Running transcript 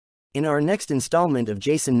In our next installment of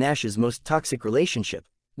Jason Nash's Most Toxic Relationship,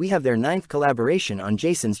 we have their 9th collaboration on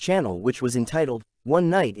Jason's channel, which was entitled, One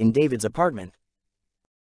Night in David's Apartment.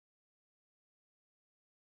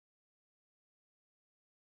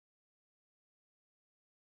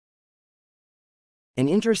 An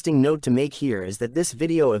interesting note to make here is that this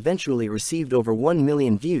video eventually received over 1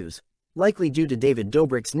 million views, likely due to David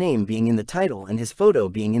Dobrik's name being in the title and his photo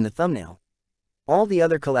being in the thumbnail. All the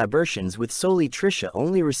other collaborations with solely Trisha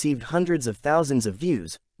only received hundreds of thousands of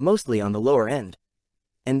views, mostly on the lower end.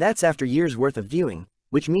 And that's after years worth of viewing,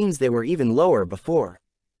 which means they were even lower before.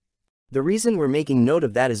 The reason we're making note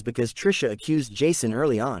of that is because Trisha accused Jason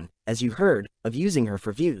early on, as you heard, of using her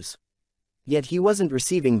for views. Yet he wasn't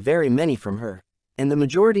receiving very many from her, and the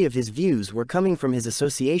majority of his views were coming from his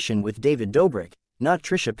association with David Dobrik, not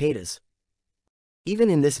Trisha Paytas. Even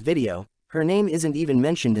in this video, her name isn't even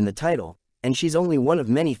mentioned in the title, and she's only one of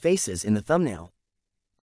many faces in the thumbnail.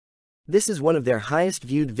 This is one of their highest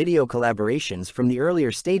viewed video collaborations from the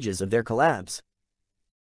earlier stages of their collabs.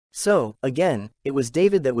 So, again, it was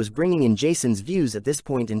David that was bringing in Jason's views at this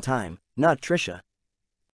point in time, not Trisha.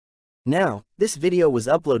 Now, this video was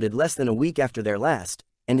uploaded less than a week after their last,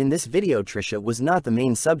 and in this video Trisha was not the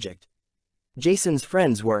main subject. Jason's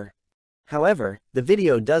friends were. However, the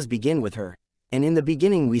video does begin with her. And in the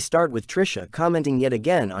beginning we start with Trisha commenting yet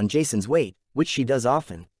again on Jason's weight, which she does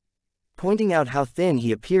often, pointing out how thin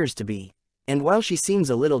he appears to be. And while she seems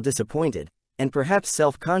a little disappointed, and perhaps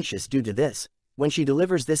self-conscious due to this, when she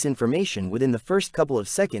delivers this information within the first couple of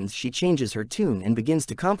seconds she changes her tune and begins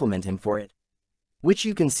to compliment him for it. Which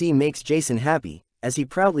you can see makes Jason happy, as he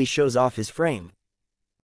proudly shows off his frame.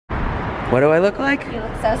 What do I look like? You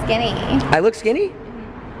look so skinny. I look skinny?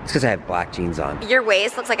 It's because I have black jeans on. Your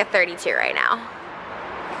waist looks like a 32 right now.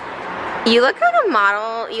 You look like a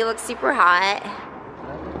model. You look super hot.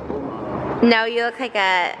 No, you look like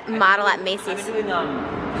a model at Macy's. I've been doing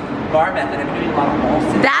bar method. I've been doing a lot of ball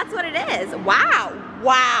sits. That's what it is. Wow.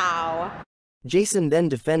 Wow. Jason then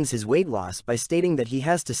defends his weight loss by stating that he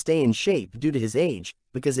has to stay in shape due to his age,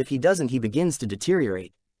 because if he doesn't he begins to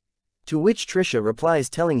deteriorate. To which Trisha replies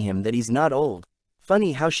telling him that he's not old.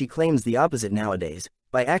 Funny how she claims the opposite nowadays,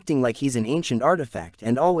 by acting like he's an ancient artifact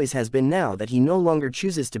and always has been now that he no longer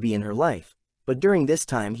chooses to be in her life, but during this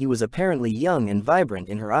time he was apparently young and vibrant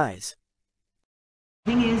in her eyes.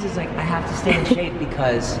 The thing is like I have to stay in shape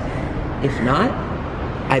because if not,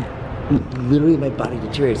 my body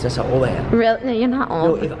deteriorates. That's how old I am. Really? No, you're not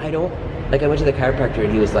old. No, if I don't, like I went to the chiropractor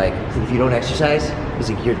and he was like, if you don't exercise, he's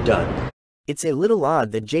like, you're done. It's a little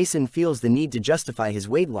odd that Jason feels the need to justify his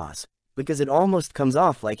weight loss, because it almost comes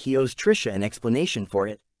off like he owes Trisha an explanation for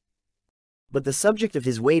it. But the subject of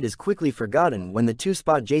his weight is quickly forgotten when the two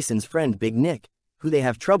spot Jason's friend Big Nick, who they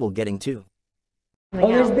have trouble getting to. Oh,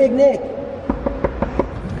 there's Big Nick!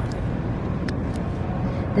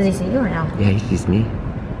 Does he see you or no? Yeah, he sees me.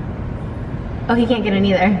 Oh, he can't get in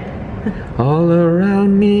either. All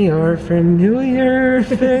around me are familiar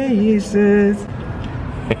faces.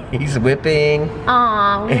 He's whipping.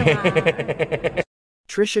 Aw,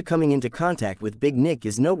 Trisha coming into contact with Big Nick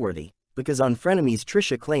is noteworthy, because on Frenemies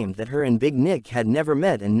Trisha claimed that her and Big Nick had never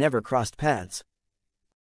met and never crossed paths.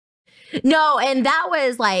 No, and that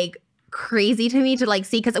was like crazy to me to like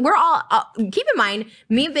see, because we're all, keep in mind,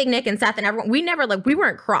 me and Big Nick and Seth and everyone, we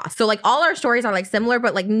weren't crossed. So like all our stories are like similar,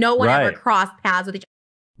 but like no one ever crossed paths with each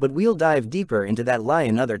other. But we'll dive deeper into that lie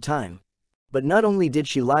another time. But not only did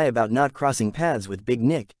she lie about not crossing paths with Big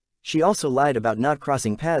Nick, she also lied about not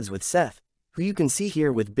crossing paths with Seth, who you can see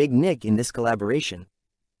here with Big Nick in this collaboration.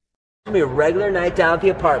 It's gonna be a regular night down at the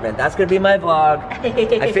apartment. That's gonna be my vlog.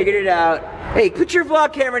 I figured it out. Hey, put your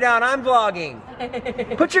vlog camera down, I'm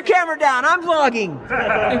vlogging. Put your camera down, I'm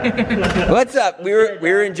vlogging. What's up? We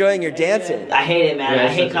were enjoying your dancing. I hate it, man. I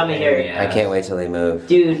hate coming here. I can't wait till they move.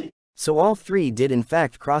 Dude. So all three did in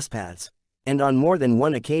fact cross paths, and on more than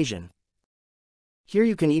one occasion. Here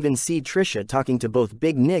you can even see Trisha talking to both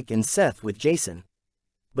Big Nick and Seth with Jason.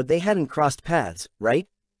 But they hadn't crossed paths, right?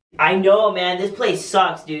 I know, man. This place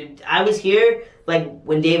sucks, dude. I was here, like,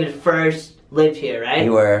 when David first lived here, right?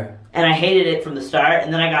 You were. And I hated it from the start,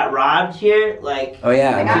 and then I got robbed here, like, oh,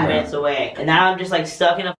 yeah, 2 minutes away. And now I'm just, like,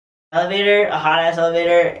 stuck in a elevator, a hot-ass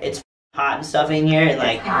elevator. It's hot and stuff in here, and,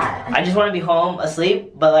 like, I just want to be home,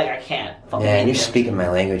 asleep, but, like, I can't. Yeah, and you're speaking my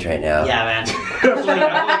language right now. Yeah, man.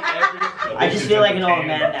 I just feel like an old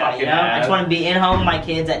man now, you know? I just want to be in home with my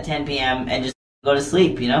kids at 10 p.m. and just go to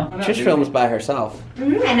sleep, you know? Trish films by herself.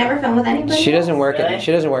 I never film with anybody. She doesn't work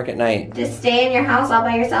at night. Just stay in your house all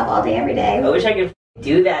by yourself all day, every day. I wish I could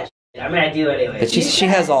do that shit. I mean, I do anyway. But she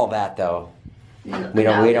has all that though. We don't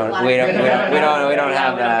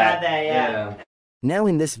have that. Yeah. Now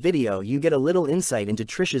in this video you get a little insight into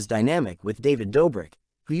Trisha's dynamic with David Dobrik,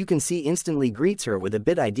 who you can see instantly greets her with a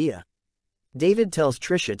bit idea. David tells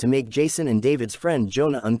Trisha to make Jason and David's friend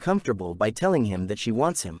Jonah uncomfortable by telling him that she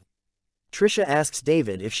wants him. Trisha asks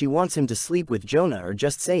David if she wants him to sleep with Jonah or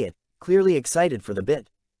just say it, clearly excited for the bit.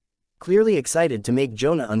 Clearly excited to make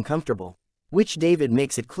Jonah uncomfortable, which David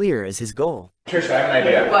makes it clear as his goal. Trisha, I have an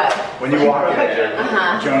idea. What? When you walk in there,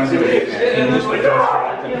 Jonah's gonna be there. Can you just like go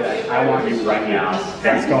straight to bed? I want you right now.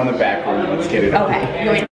 Let's go in the back room. Let's get it. Okay. You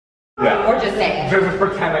want me to, Yeah. or just say it? Just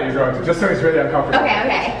pretend that you're going to, just so he's really uncomfortable.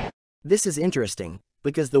 Okay. This is interesting,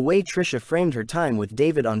 because the way Trisha framed her time with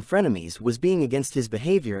David on Frenemies was being against his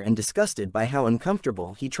behavior and disgusted by how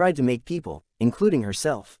uncomfortable he tried to make people, including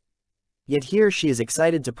herself. Yet here she is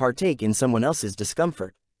excited to partake in someone else's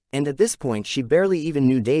discomfort, and at this point she barely even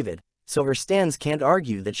knew David, so her stans can't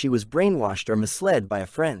argue that she was brainwashed or misled by a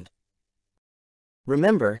friend.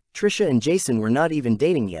 Remember, Trisha and Jason were not even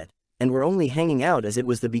dating yet, and were only hanging out as it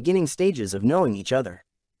was the beginning stages of knowing each other.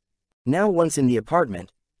 Now once in the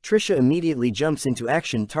apartment, Trisha immediately jumps into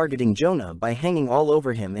action targeting Jonah by hanging all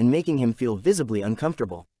over him and making him feel visibly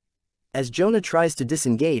uncomfortable. As Jonah tries to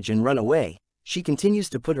disengage and run away, she continues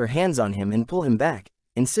to put her hands on him and pull him back,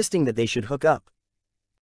 insisting that they should hook up.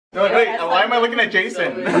 No, wait, why am I looking at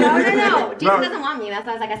Jason? No. Jason doesn't want me. That's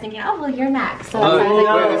why I was thinking, oh, well, you're next. So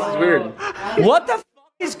Wait, this is weird. What the f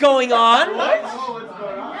is going on?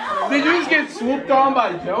 Did you just get swooped on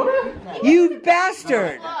by Jonah? You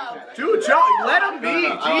bastard! Dude, Jonah, let him be.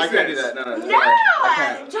 I can't do that. No.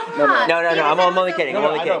 John. No, I'm only kidding. I'm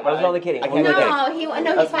only kidding.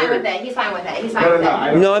 No, he's fine with it. He's fine with it. He's fine with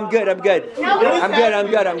it. No, I'm good. I'm good.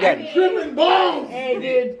 I'm good. Tripping balls. Hey,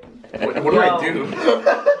 dude. What do I do?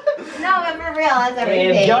 No, but for real, that's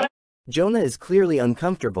everything. Jonah is clearly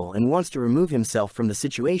uncomfortable and wants to remove himself from the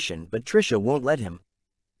situation, but Trisha won't let him.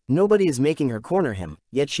 Nobody is making her corner him,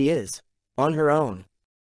 yet she is. On her own.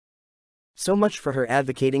 So much for her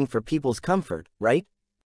advocating for people's comfort, right?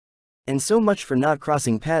 And so much for not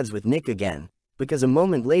crossing paths with Nick again, because a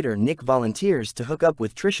moment later Nick volunteers to hook up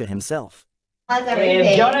with Trisha himself. That's everything.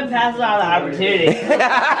 If Jonah passes on the opportunity.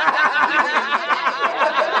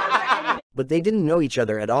 But they didn't know each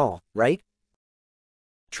other at all, right?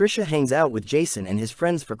 Trisha hangs out with Jason and his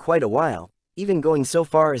friends for quite a while, even going so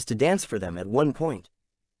far as to dance for them at one point.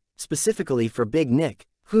 Specifically for Big Nick,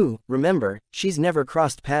 who, remember, she's never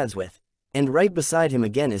crossed paths with. And right beside him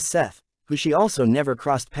again is Seth, who she also never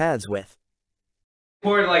crossed paths with.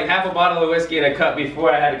 Poured like half a bottle of whiskey in a cup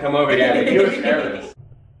before I had to come over here. He was nervous.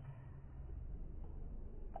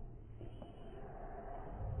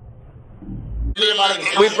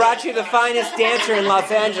 We brought you the finest dancer in Los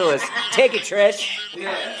Angeles. Take it, Trish.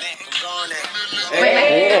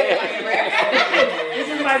 This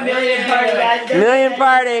is my million party, guys. Million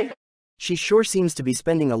party. She sure seems to be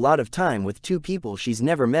spending a lot of time with two people she's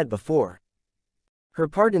never met before. Her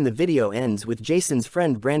part in the video ends with Jason's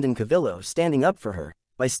friend Brandon Cavillo standing up for her,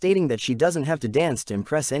 by stating that she doesn't have to dance to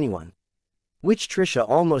impress anyone. Which Trisha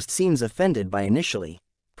almost seems offended by initially.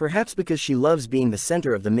 Perhaps because she loves being the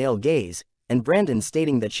center of the male gaze, and Brandon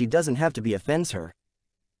stating that she doesn't have to be offends her.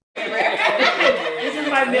 This is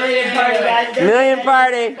my million party, guys. Million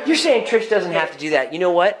party. You're saying Trish doesn't have to do that. You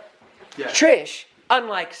know what? Yeah. Trish,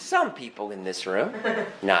 unlike some people in this room,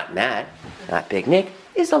 not Matt, not Big Nick,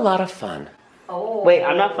 is a lot of fun. Oh. Wait,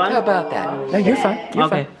 I'm not fun? How about that? No, you're fun. You're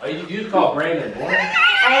Okay. fun. Oh, you call Brandon.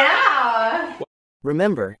 I know.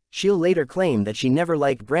 Remember, she'll later claim that she never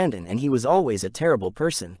liked Brandon and he was always a terrible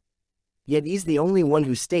person. Yet he's the only one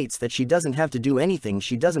who states that she doesn't have to do anything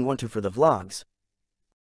she doesn't want to for the vlogs.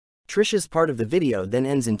 Trisha's part of the video then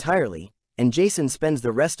ends entirely, and Jason spends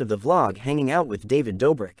the rest of the vlog hanging out with David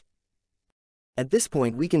Dobrik. At this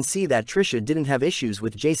point we can see that Trisha didn't have issues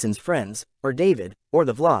with Jason's friends, or David, or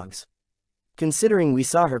the vlogs. Considering we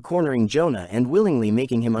saw her cornering Jonah and willingly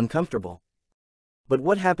making him uncomfortable. But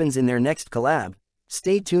what happens in their next collab?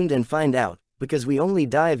 Stay tuned and find out, because we only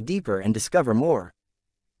dive deeper and discover more.